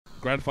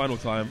Grand final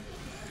time.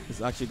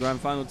 It's actually grand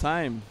final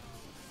time.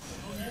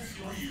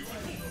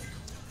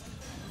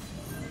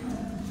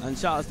 And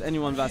shout out to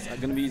anyone that's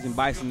going to be using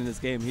Bison in this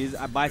game.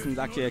 Bison's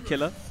actually a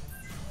killer.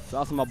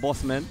 Shout out to my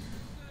boss man.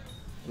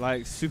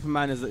 Like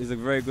Superman is a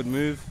very good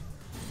move.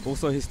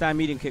 Also his stand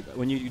medium kick,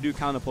 when you do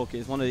counter poke,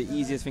 is one of the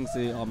easiest things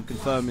to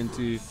confirm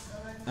into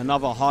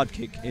another hard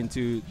kick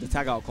into the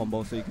tag out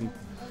combo. So you can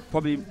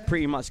probably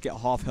pretty much get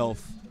half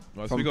health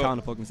from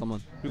counter poking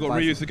someone. We got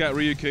Ryu to get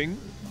Ryu King.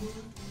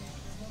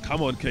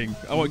 Come on King.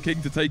 I want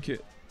King to take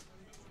it.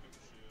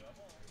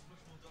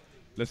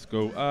 Let's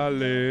go,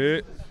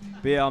 Ali.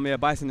 But yeah,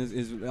 Bison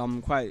is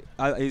quite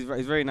he's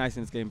very nice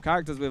in this game.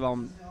 Characters with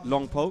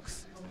long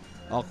pokes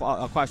are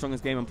quite strong in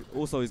this game, and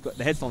also he's got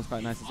the headstone's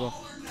quite nice as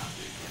well.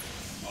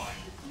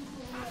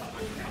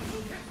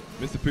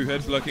 Mr. Pooh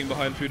Head's lurking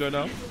behind Fuudo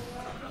now.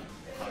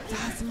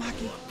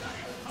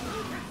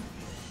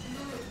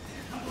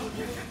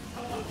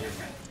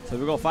 So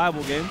we got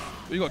fireball games.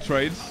 We got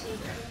trades.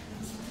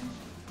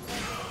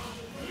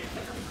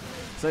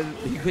 So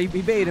he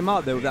baited him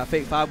out there with that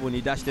fake fireball and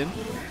he dashed in.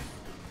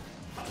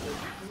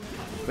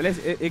 But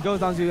it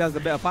goes down to who has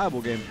the better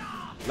fireball game.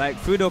 Like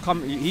Fuudo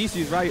he used to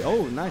use Ryu.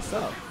 Oh, nice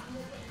setup.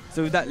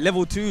 So with that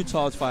level 2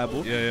 charge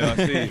fireball. Yeah,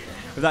 I see.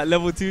 With that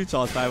level 2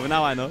 charge fireball,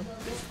 now I know.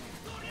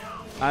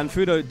 And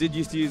Fuudo did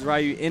used to use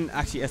Ryu in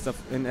actually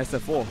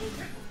SF4.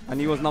 And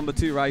he was number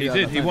 2 Ryu. He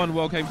did. He won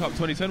World Game Cup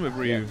 2010 with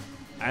Ryu. Yeah.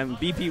 And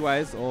BP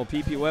wise, or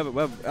PP,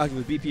 whatever,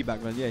 actually it was BP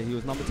back then, yeah, he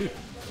was number 2.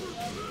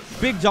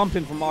 Big jump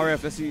in from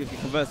RF. Let's see if he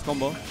converts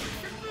combo.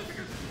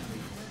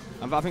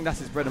 And I think that's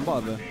his bread and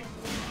butter there.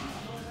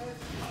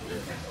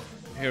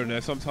 Here and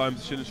there,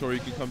 sometimes Shin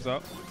Shoryuken comes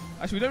out.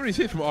 Actually, we don't really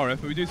see it from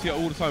RF, but we do see it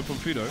all the time from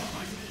Fuudo.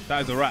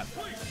 That is a wrap.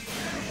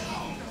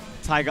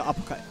 Tiger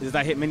uppercut. Does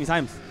that hit many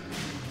times?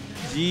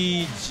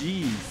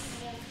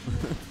 GG's.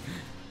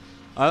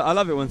 I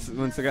love it when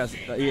Sagat's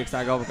EX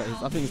Tiger uppercut.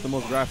 I think it's the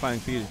most gratifying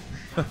feeling.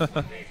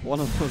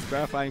 One of the most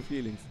gratifying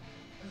feelings.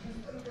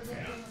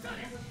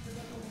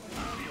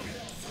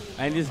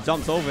 And he just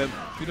jumps over him.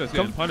 Fuudo's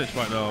getting punished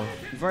right now.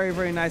 Very,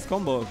 very nice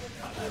combo.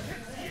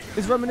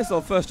 It's reminiscent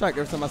of First Strike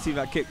every time I see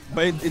that kick.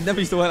 But it never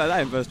used to work like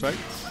that in First Strike.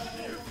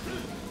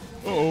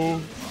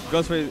 Uh-oh.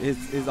 Goes for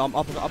his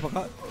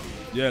uppercut.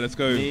 Yeah, let's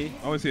go. Knee.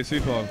 I want to see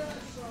a super.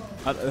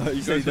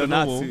 You say he doesn't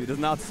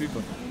know how to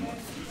super.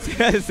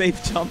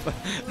 Safe jump.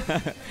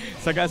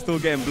 Sagat's still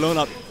getting blown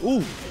up.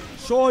 Ooh,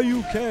 sure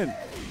you can.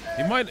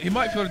 He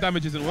might feel the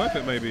damage isn't worth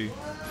it, maybe.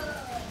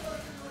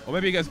 Or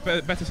maybe he gets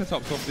better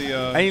setups off the.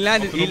 And he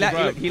landed.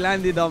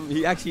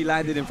 He actually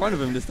landed in front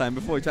of him this time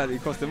before he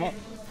crossed him up.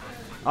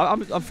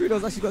 I'm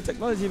Fuudo's actually got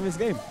technology in this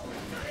game.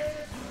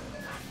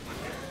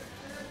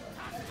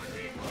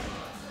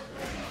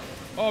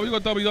 Oh, we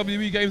got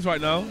WWE games right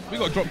now. We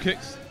got drop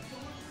kicks.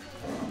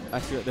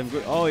 Actually got them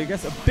good. Oh, he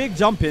gets a big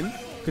jump in.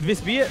 Could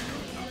this be it?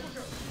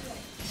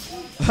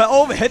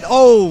 Overhead.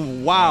 Oh,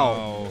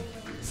 wow.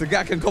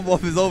 Sagat can combo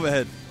off his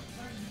overhead.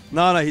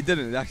 No, he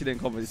didn't. He actually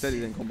didn't combo. He said he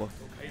didn't combo.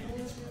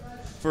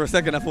 For a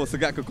second, I thought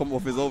Sagat could combo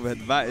off his overhead.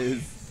 That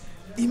is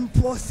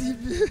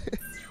impossible.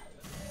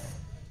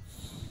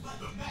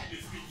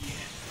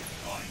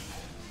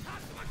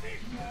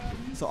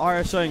 So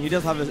RF showing he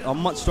does have a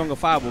much stronger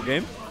fireball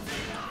game.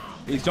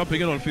 He's jumping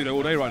in on Fuudo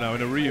all day right now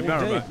in a Ryu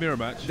mirror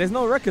match. There's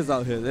no records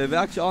out here. There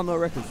actually are no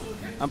records.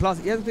 And plus,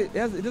 he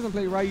doesn't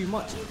play Ryu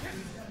much.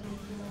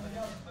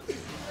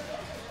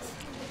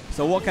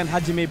 So what can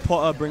Hajime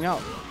Potter bring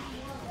out?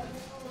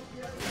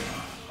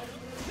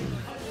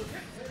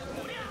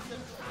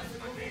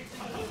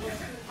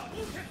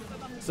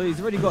 So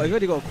he's already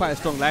got quite a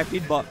strong life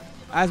lead, but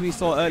as we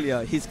saw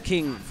earlier, his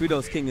king,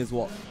 Fuudo's king, is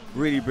what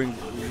really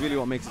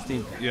what makes his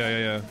team.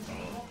 Yeah.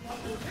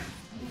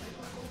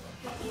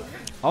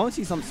 I want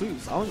to see some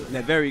sweeps.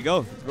 There we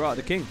go. Grow out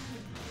the king.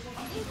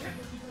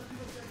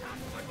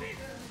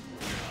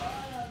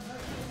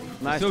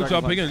 Nice. Still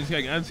jumping in and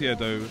getting anti-air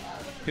though.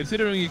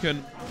 Considering you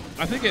can,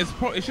 I think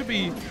it should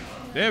be.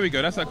 There we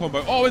go. That's that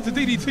combo. Oh, it's a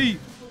DDT.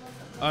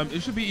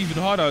 It should be even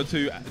harder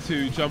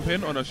to jump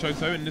in on a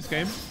Shoto in this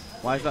game.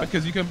 Why is that?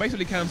 Because you can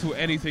basically cancel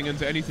anything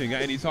into anything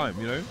at any time.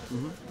 You know.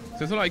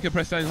 So it's not like you can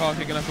press down hard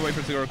kick and have to wait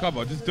for it to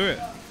recover. Just do it.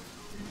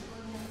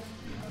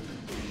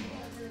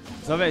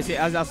 So there, see,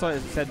 as I saw it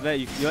said there,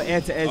 you're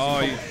air to air. Oh,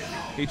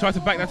 he tried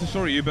to back that to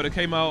Shoryu, but it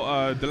came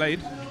out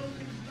delayed.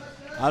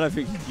 I don't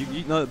think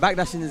you know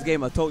backdash in this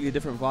game are totally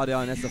different from how they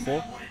are in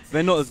SF4.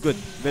 They're not as good.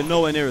 They're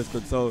nowhere near as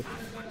good. So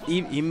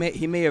he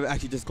may have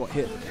actually just got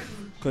hit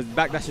because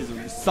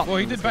backdashes suck. Well,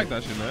 he did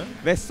backdash in there.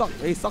 They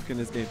suck in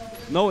this game.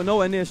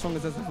 Nowhere near as strong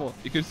as SF4.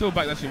 You can still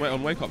backdash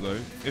on wake up though.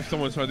 If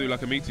someone's trying to do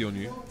like a meaty on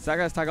you.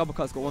 Sagat's tag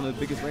uppercut's got one of the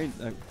biggest range.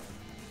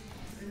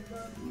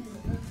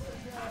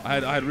 I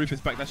had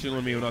Rufus backdashing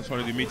on me when I was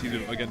trying to do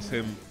meaties against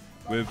him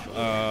with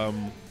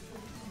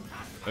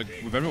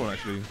everyone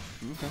actually.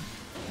 Okay.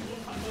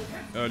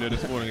 Earlier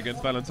this morning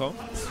against Valentin.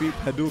 Sweep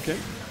Hadouken.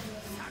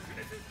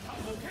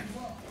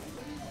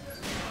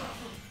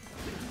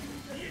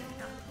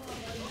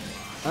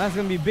 And that's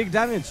going to be big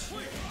damage.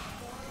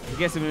 He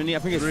gets him in the knee. I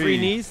think it's 3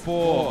 knees. 4.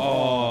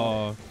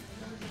 Oh.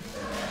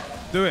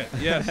 Do it.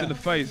 Yes, in the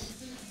face.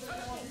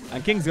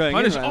 And King's going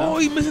Punish. in right Oh, now.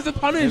 he misses the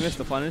punish. He missed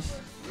the punish.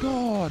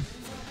 God.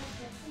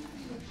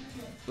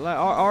 Like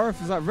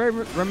RF is like very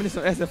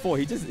reminiscent of SF4.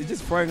 He's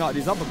just throwing out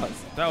these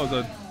uppercuts. That was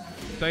a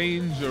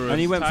dangerous And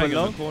he went tag for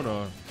low. in the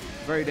corner.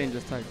 Very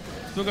dangerous tag.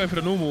 Still going for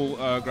the normal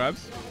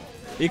grabs.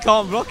 He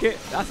can't block it.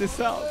 That's his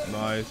setup.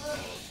 Nice.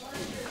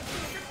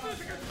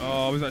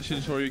 Oh, was that Shin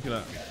Shoryuken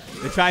at?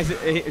 He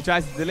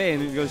tries to delay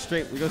and he goes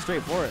straight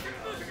for it.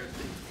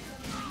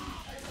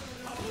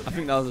 I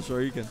think that was a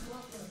Shoryuken.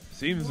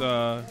 Seems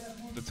the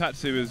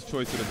Tatsu is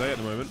choice of the day at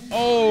the moment.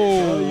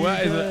 Oh,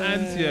 that is an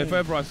anti-air if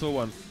ever I saw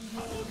one.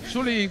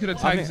 Surely he could have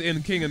tagged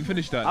in King and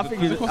finished that. I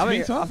think he just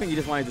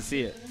wanted to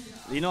see it.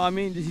 You know what I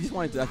mean? He just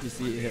wanted to actually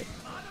see it hit.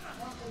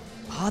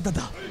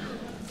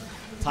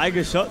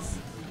 Tiger shots.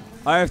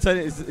 RF turned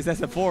it's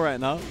SF4 right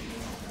now.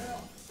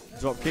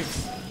 Drop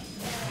kicks.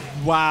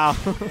 Wow.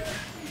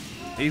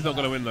 He's not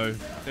going to win though.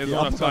 There's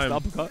not enough time.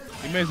 Uppercut.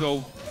 He may as well.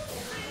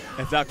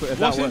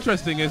 What's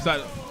interesting is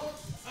that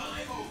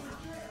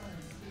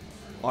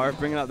RF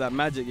bringing out that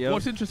magic, yo.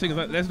 What's interesting is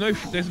that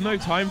there's no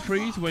time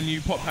freeze when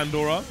you pop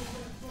Pandora.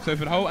 So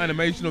for the whole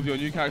animation of your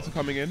new character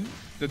coming in,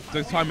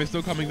 the time is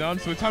still coming down.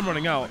 So with time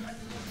running out,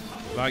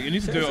 like you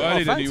need to do it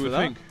earlier than you would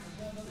think.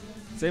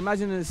 So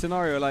imagine a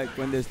scenario like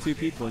when there's two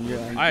people and you're.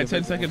 I had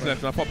 10 seconds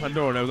left and I popped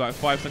Pandora and it was like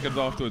 5 seconds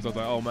afterwards. I was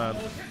like, oh man.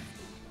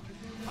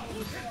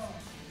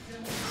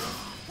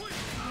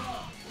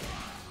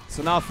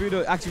 So now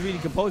Fuudo actually really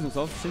composed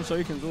himself. Shin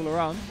Shoryuken's all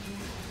around.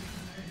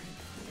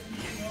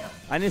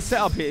 And his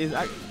setup here is.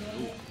 I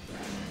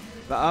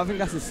think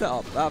that's his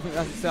setup. I think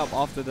that's his setup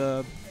after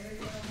the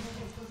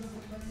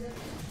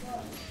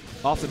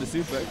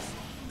suplex.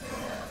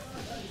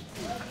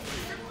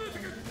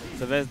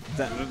 So there's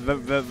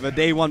the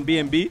day one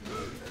B&B.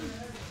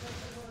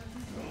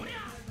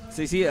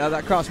 So you see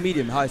that crouch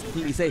medium, how it's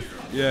completely safe.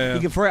 Yeah.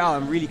 He can throw it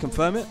out and really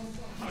confirm it.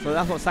 So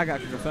that's what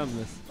Sagat can confirm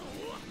this.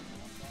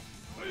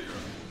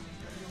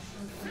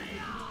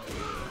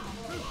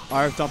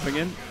 RF jumping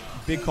in,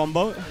 big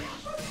combo.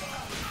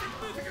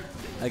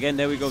 Again,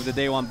 there we go with the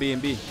day one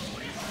B&B.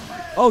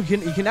 Oh, you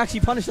can actually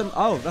punish them.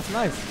 Oh, that's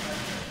nice.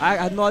 I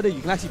had no idea.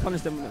 You can actually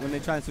punish them when they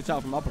try and switch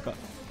out from uppercut.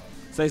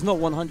 So it's not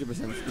 100%.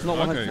 It's not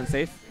 100%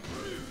 safe.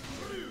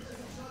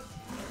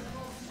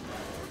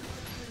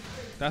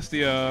 That's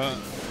the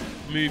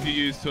move you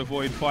use to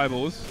avoid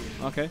fireballs.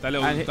 Okay. That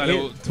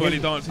little twirly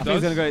dance he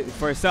does. He's going to go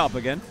for a setup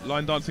again.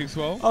 Line dancing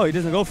swirl. Oh, he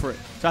doesn't go for it.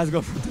 Tries to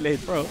go for a delayed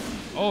throw.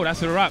 Oh,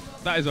 that's a wrap.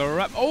 That is a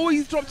wrap. Oh,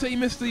 he dropped it. He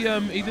missed the,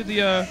 he did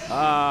the,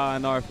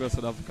 and RF goes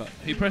for the uppercut.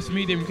 He pressed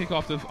medium kick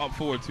after up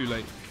forward too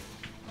late.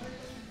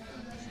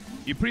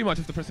 You pretty much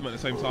have to press them at the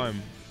same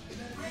time.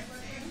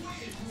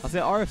 I say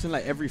RF's in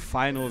like every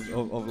final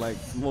of like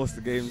most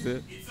of the games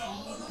here.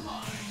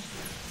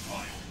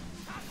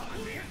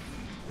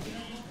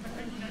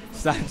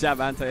 Side jab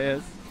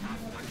anti-airs.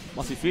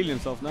 Must be feeling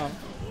himself now.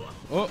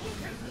 Oh.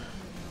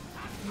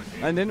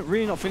 And then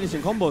really not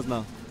finishing combos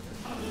now.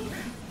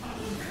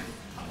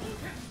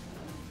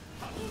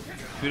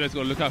 Fuudo's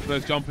got to look out for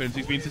those jump-ins.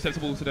 He's been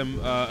susceptible to them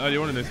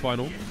earlier on in this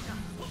final.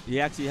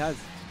 He actually has.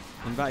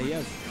 In fact, he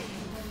has.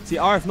 See,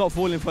 RF not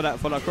falling for that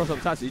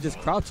cross-up touch. He's just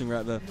crouching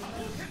right there.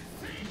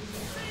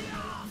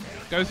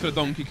 Goes for the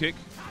donkey kick.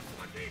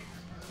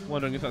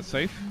 Wondering if that's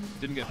safe.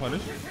 Didn't get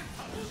punished.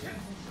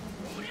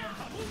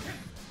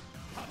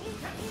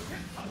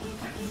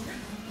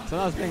 So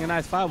now he's playing a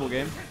nice fireball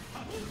game.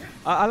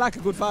 I like a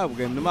good fireball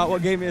game, no matter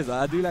what game it is.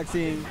 I do like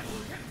seeing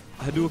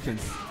Hadoukens.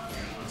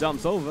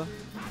 Jumps over.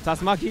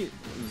 Tatsumaki,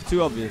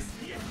 too obvious.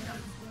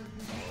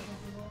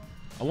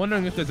 I'm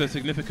wondering if there's a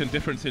significant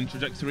difference in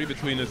trajectory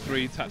between the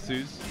three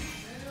Tatsus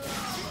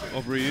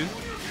of Ryu's.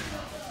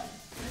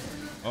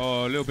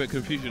 Oh, a little bit of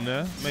confusion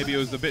there. Maybe it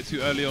was a bit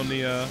too early on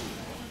the...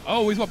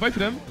 Oh, he's got both of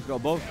them. He's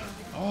got both.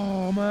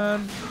 Oh,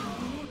 man.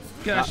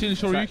 Get that Shin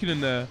Shoryuken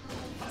in there.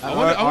 I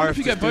wonder if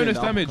you get bonus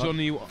damage on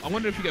the... I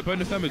wonder if you get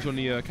bonus damage on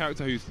the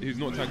character who's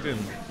not tagged in.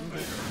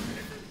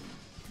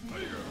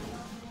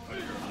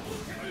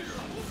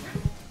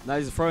 Now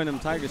he's throwing them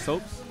tiger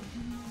soaps.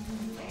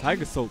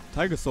 Tiger soap,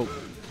 tiger soap.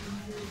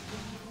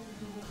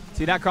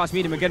 See that crouch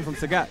medium again from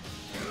Sagat.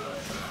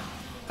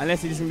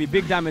 Unless it's going to be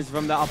big damage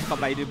from that uppercut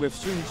that he did with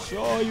Shin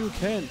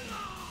Shoryuken.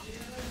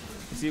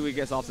 Let's see what he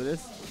gets after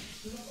this.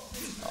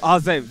 I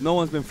was saying, no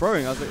one's been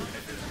throwing. I was like,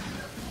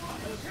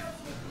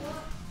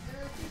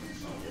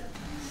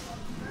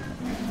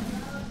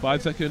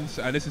 5 seconds,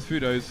 and this is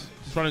Fuudo's.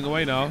 Just running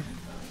away now.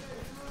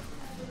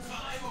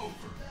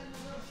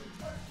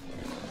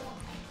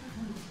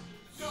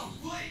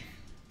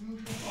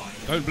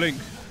 Don't blink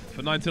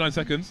for 99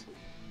 seconds.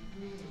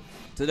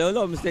 So there were a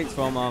lot of mistakes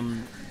from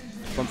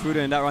Fuudo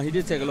in that round. He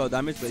did take a lot of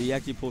damage, but he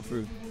actually pulled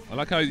through. I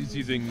like how he's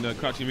using the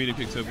crouching medium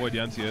kick to avoid the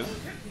anti-airs.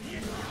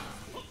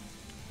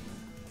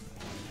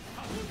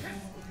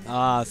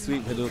 Ah,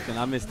 sweet Hadouken.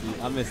 I missed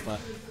that.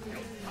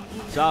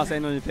 Shout out to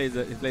anyone who plays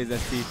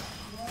ST.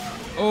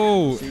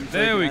 Oh,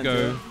 there we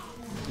go.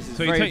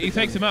 So he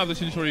takes him out of the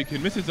Shin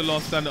Shoryuken, misses the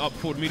last stand up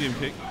forward medium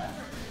kick,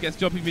 gets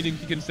jumping medium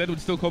kick instead with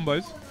still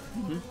combos.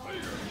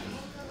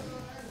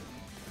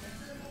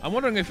 I'm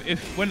wondering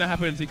if when that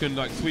happens, he can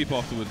like sweep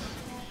afterwards.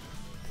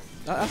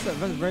 That's a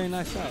very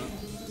nice shot.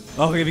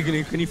 Oh,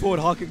 can he forward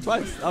hard kick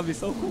twice? That'd be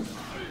so cool.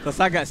 Because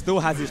Sagat still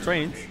has his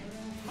trains.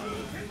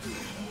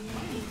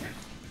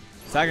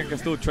 Sagat can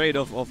still trade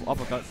off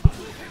uppercuts.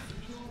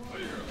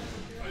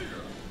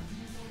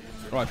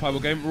 Right, final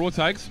game. Raw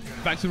tags.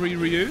 Back to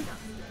Ryu.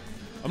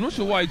 I'm not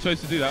sure why he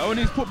chose to do that. Oh, and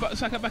he's put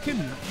Sagat back in.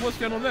 What's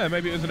going on there?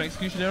 Maybe it was an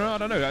execution error. I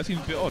don't know. That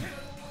seems a bit odd.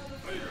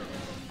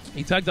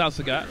 He tagged out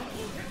Sagat,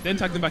 then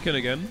tagged him back in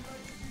again.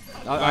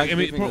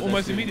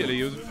 Almost immediately.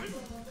 He was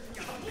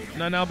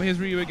now here's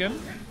Ryu again.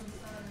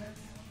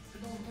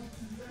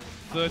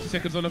 30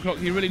 seconds on the clock.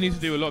 He really needs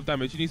to do a lot of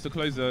damage. He needs to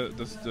close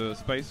the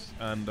space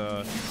and.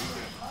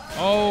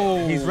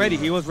 Oh! He's ready.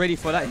 He was ready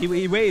for that. He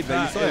waited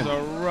there. That is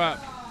a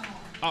wrap.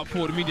 Up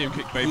forward medium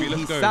kick, baby.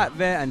 Let's go. He sat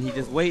there and he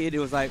just waited. It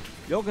was like,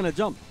 you're gonna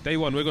jump. Day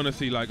one, we're gonna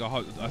see like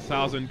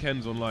 1,000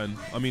 Kens online.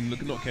 I mean,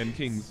 look, not Ken,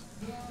 Kings.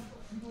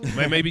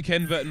 Maybe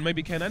Ken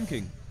and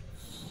King.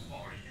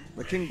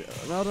 But King,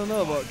 I don't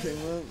know about King,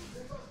 man.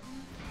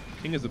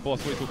 King is the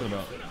boss. What are you talking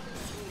about?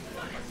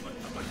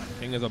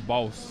 King is a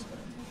boss.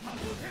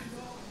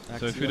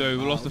 So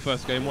Fuudo lost the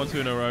first game,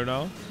 1-2 in a row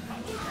now.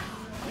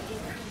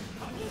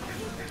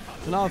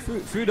 So now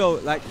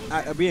Fuudo, like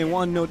being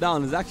 1-0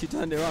 down, has actually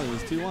turned it around.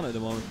 He's 2-1 at the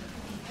moment.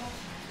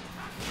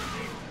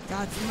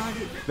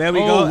 There we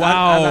go.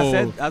 Wow.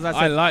 As I said,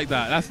 I like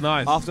that. That's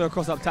nice. After a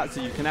cross-up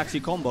taxi, you can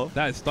actually combo.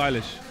 That is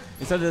stylish.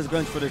 Instead of just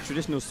going for the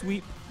traditional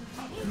sweep,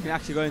 you can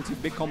actually go into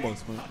big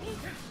combos.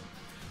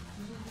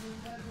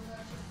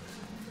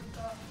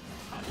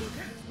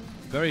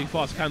 Very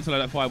fast cancel out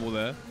that fireball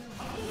there.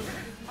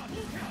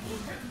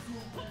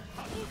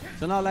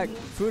 So now, like,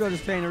 Fuudo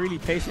is playing a really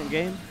patient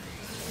game.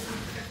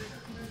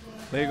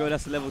 There you go,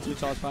 that's the level 2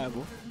 charge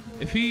fireball.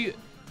 If he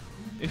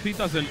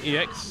does an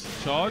EX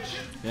charge,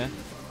 yeah,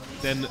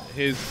 then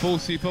his full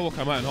super will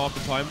come out in half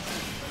the time.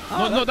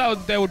 Not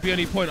that there would be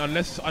any point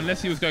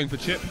unless he was going for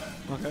chip.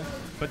 Okay.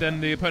 But then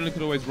the opponent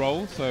could always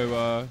roll,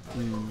 so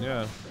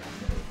yeah.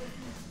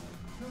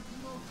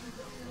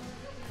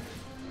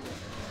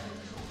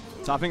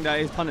 So I think that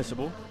is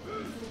punishable.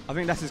 I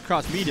think that's his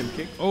crouch medium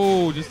kick.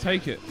 Oh, just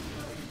take it.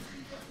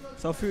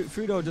 So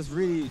Fuudo just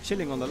really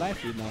chilling on the life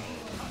feed now.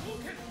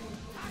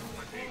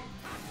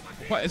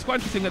 It's quite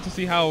interesting to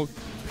see how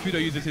Fuudo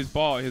uses his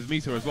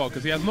meter as well,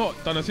 because he has not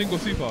done a single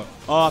super.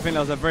 Oh, I think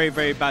that was a very,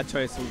 very bad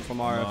choice from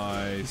RF.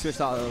 Nice. He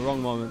switched out at the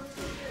wrong moment.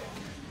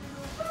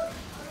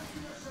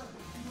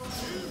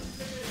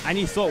 And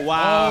he thought,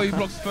 wow. Oh, he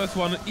blocks the first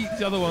one, eats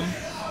the other one.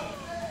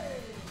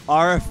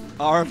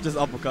 RF just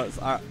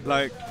uppercuts.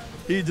 Like,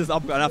 he just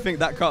uppercut. And I think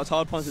that crouch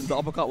hard punch into the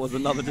uppercut was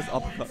another just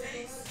uppercut.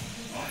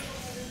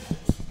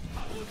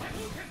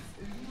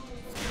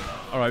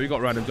 All right, we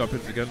got random jump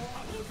hits again.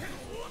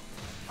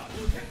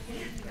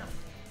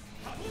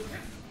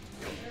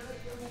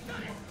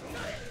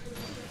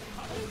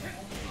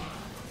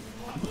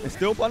 It's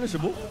still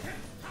punishable.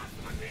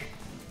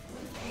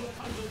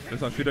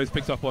 Looks like Fuudo's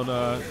picked up on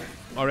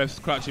RF's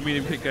crouching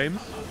medium kick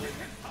games.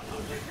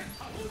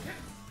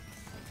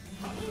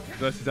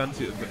 Versus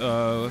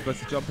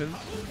jump-ins.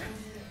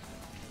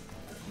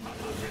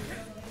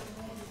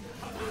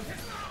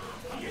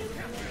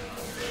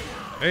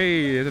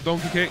 Hey, there's a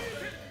donkey kick.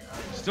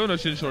 Still no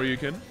Shin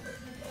Shoryuken.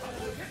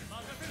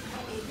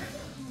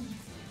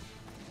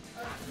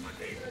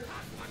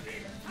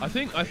 I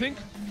think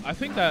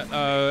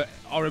that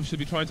RM should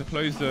be trying to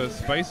close the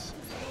space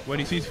when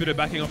he sees Fuudo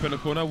backing up in the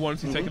corner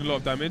once he's taken a lot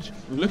of damage,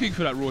 looking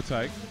for that raw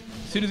tag.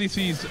 As soon as he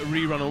sees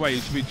Ree run away,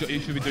 he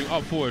should be doing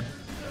up forward,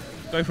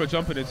 going for a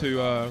jumping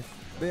into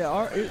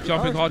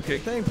jumping hard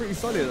kick. Staying pretty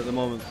solid at the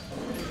moment.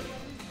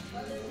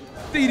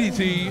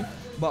 DDT.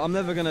 But I'm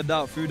never gonna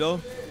doubt Fuudo.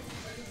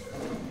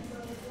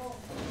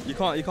 You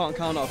can't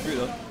count out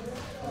Fuudo.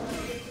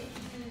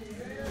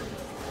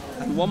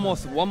 And one more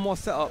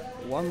setup.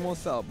 He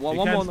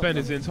can spend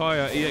his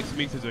entire EX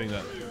meter doing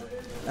that.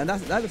 And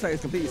that looks like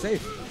it's completely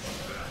safe.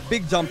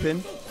 Big jump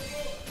in.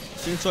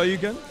 Shin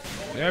Shoryuken.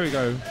 There we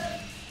go.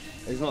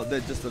 He's not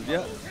dead just as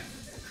yet.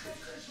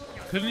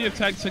 Couldn't you have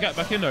tagged Sagat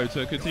back in though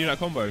to continue that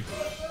combo?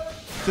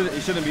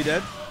 He shouldn't be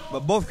dead.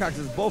 But both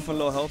characters both on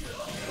low health.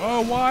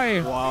 Oh,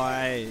 why?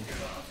 Why?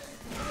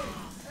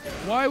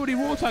 Why would he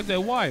raw tag there?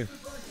 Why?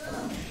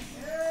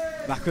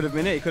 That could have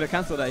been it. He could have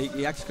cancelled that.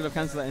 He actually could have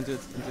cancelled that into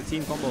a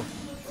team combo.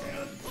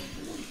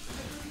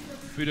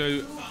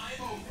 Fuudo.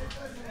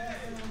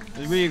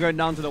 He's really going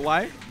down to the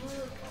Y.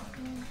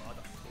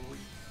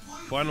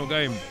 Final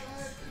game.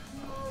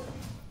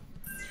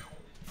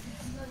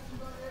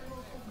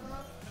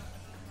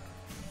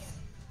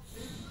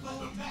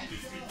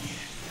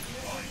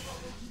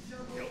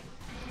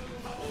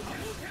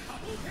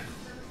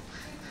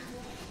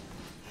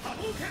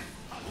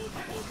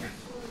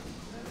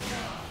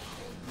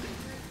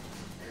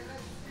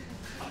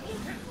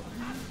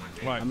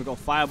 Right. And we've got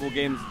fireball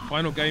games.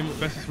 Final game,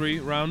 best of 3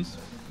 rounds.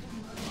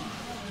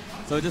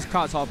 So just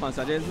crouch hard punch.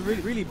 It's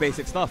really, really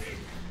basic stuff.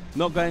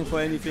 Not going for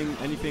anything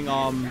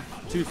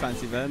too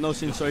fancy there. No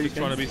Shin Shoryuken. Just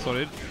trying to be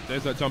solid.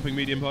 There's that jumping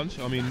medium punch.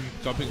 I mean,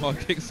 jumping hard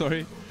kick,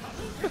 sorry.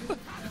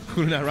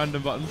 Calling out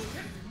random buttons.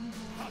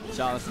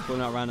 Shout out to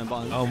calling out random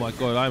buttons. Oh my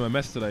god, I'm a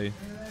mess today.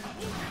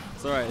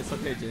 It's alright, it's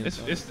okay, James.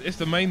 It's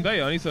the main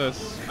day. I need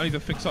to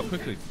fix up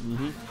quickly.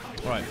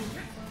 All right.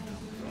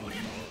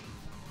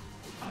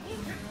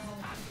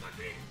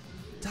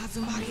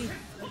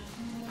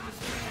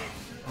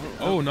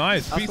 Oh,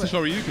 nice. Beats the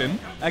Shoryuken.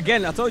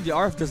 Again, I told you,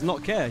 RF does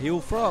not care.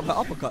 He'll throw up an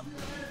uppercut.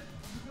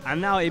 And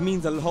now it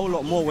means a whole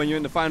lot more when you're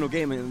in the final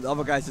game and the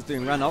other guy's just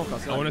doing random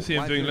uppercuts. I want to see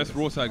him doing less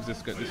raw tags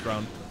this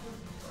round.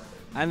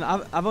 And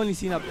I've only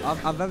seen I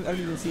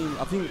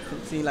think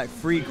seen like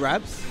 3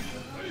 grabs,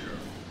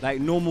 like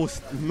normal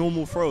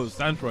throws.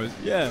 Stand throws.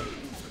 Yeah.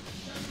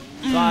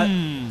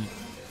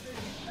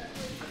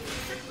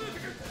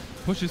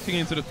 Pushes King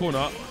into the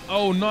corner.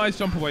 Oh, nice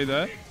jump away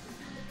there.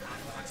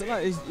 So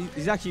like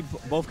he's actually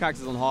both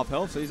characters on half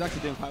health, so he's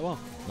actually doing quite well.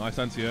 Nice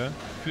anti-air.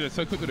 Fuudo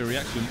so quick with the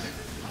reactions.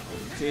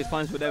 So his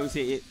punch would there we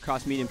see it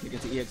crash medium kick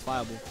into EX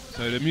fireball.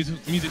 So the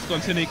music's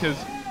gone tinny because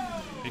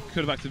it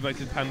could have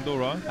activated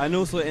Pandora. And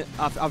also,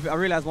 I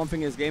realized one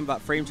thing in this game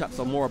that frame traps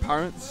are more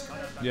apparent.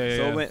 Yeah.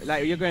 So when,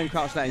 like you're going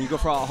crouch that and you go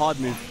for a hard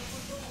move,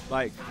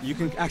 like you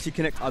can actually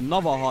connect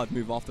another hard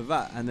move after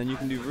that, and then you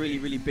can do really,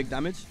 really big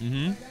damage.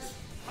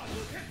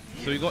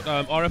 So you got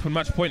RF on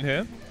match point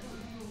here.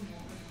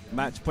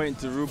 Match point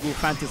to Rugal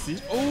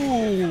Fantasy.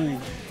 Oh!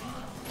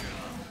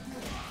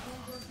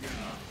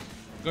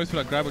 Goes for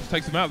that grab, which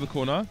takes him out of the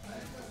corner.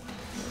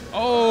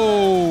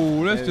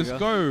 Oh! Let's just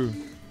go.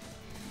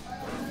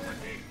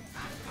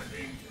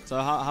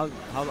 So how's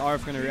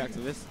RF going to react to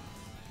this?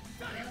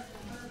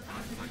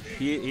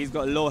 He's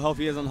got low health,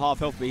 he is on half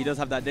health, but he does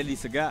have that deadly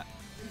Sagat.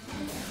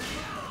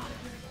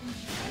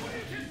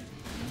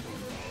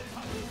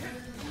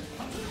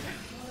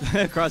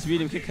 Cross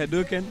medium kick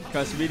Hadouken,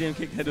 cross medium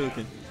kick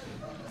Hadouken.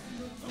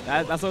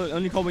 That's the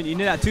only combo. You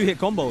need that 2-hit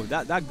combo.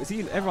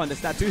 See everyone,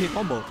 that's that 2-hit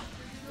combo.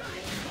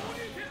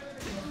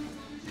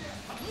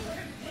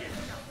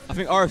 I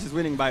think RF is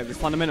winning by his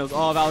fundamentals.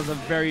 Oh, that was a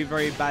very,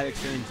 very bad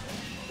exchange.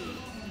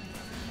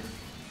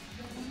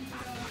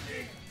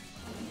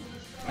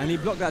 And he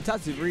blocked that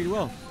Tatsu really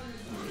well.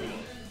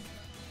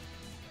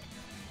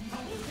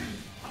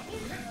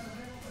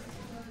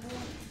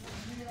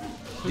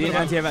 Didn't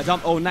anti-air that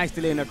jump. Oh, nice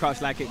delay in the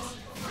crouch lag kicks.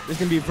 This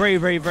can be very,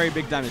 very, very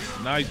big damage.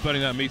 Now he's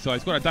burning that meter.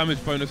 He's got a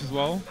damage bonus as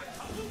well.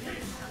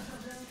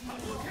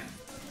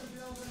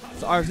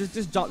 So RF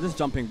just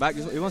jumping back.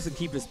 He wants to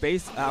keep his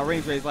space at a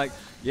range where he's like,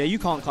 yeah, you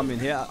can't come in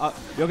here.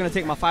 You're going to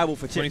take my fireball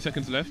for chip. 20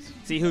 seconds left.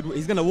 See,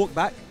 he's going to walk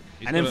back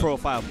and then throw a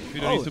fireball. He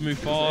needs to move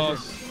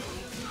fast.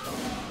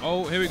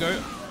 Oh, here we go.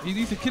 He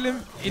needs to kill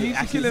him. He needs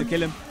to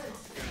kill him.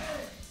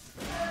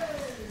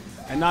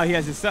 And now he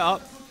has his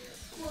setup.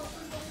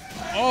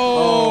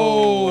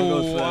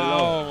 Oh,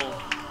 wow.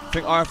 I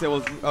think RF there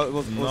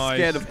was nice.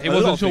 scared of. He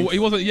wasn't sure.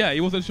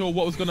 He wasn't sure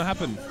what was going to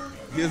happen.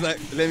 He was like,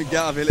 "Let me get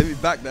out of here. Let me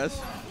backdash."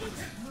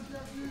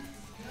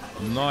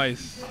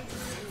 Nice.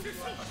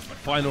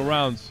 Final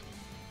rounds.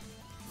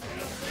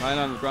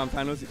 Final grand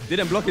finals.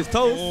 Didn't block his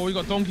toes. Oh, we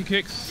got donkey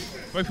kicks.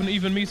 Both on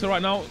even meter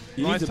right now.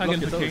 Nice tagging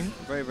for King.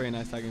 Very, very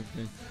nice tagging for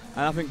King.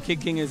 And I think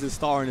King is a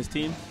star on his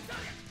team.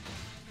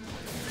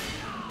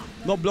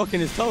 Not blocking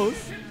his toes.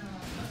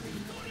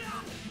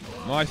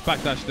 Nice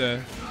backdash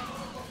there.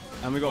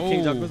 And we got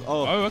King Juggles.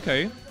 Oh,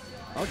 okay.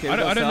 Okay.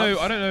 I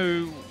don't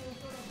know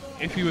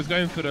if he was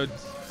going for to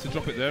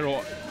drop it there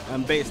or.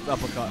 And baited the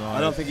uppercut. Nice.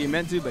 I don't think he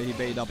meant to, but he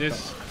baited uppercut.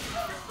 This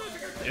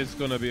is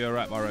gonna be a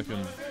wrap, I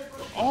reckon.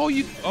 Oh,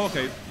 you. Oh,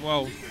 okay.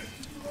 Well,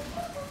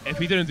 if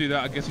he didn't do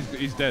that, I guess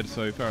he's dead.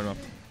 So fair enough.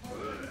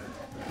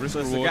 Risk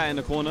so it's the guy in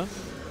the corner.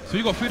 So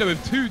you got Fuudo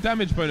with 2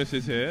 damage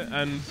bonuses here,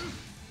 and.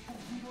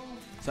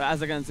 So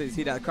as I can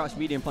see that crouch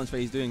medium punch that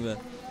he's doing there.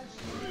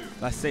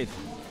 That's safe.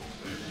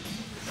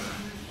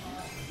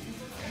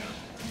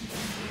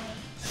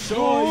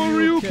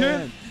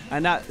 Shoryuken.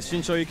 And that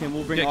Shin Shoryuken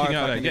will bring RF King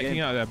out back in the Get game.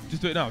 King out of there.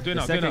 Just do it now. Do it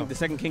now. The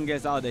second King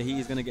gets out of there, he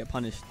is going to get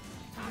punished.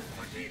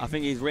 I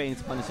think he's waiting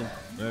to punish him.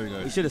 There we go.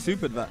 He should have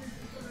supered that.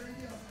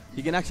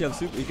 He can actually have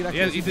super. He can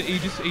actually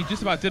he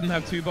just about didn't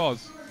have 2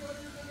 bars.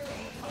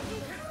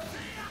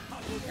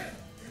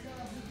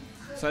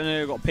 So now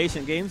you've got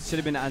patient games. Should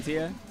have been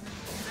anti-air.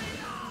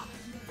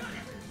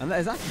 And that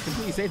is actually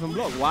completely safe and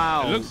blocked.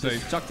 Wow. It looks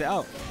safe. Chucked it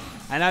out.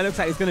 And that looks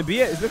like it's going to be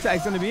it. It looks like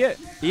it's going to be it.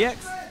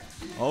 EX.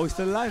 Oh, he's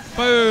still alive.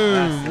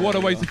 Boom. What a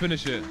way to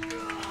finish it.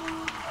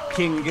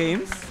 King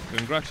games.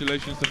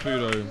 Congratulations to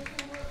Fuudo.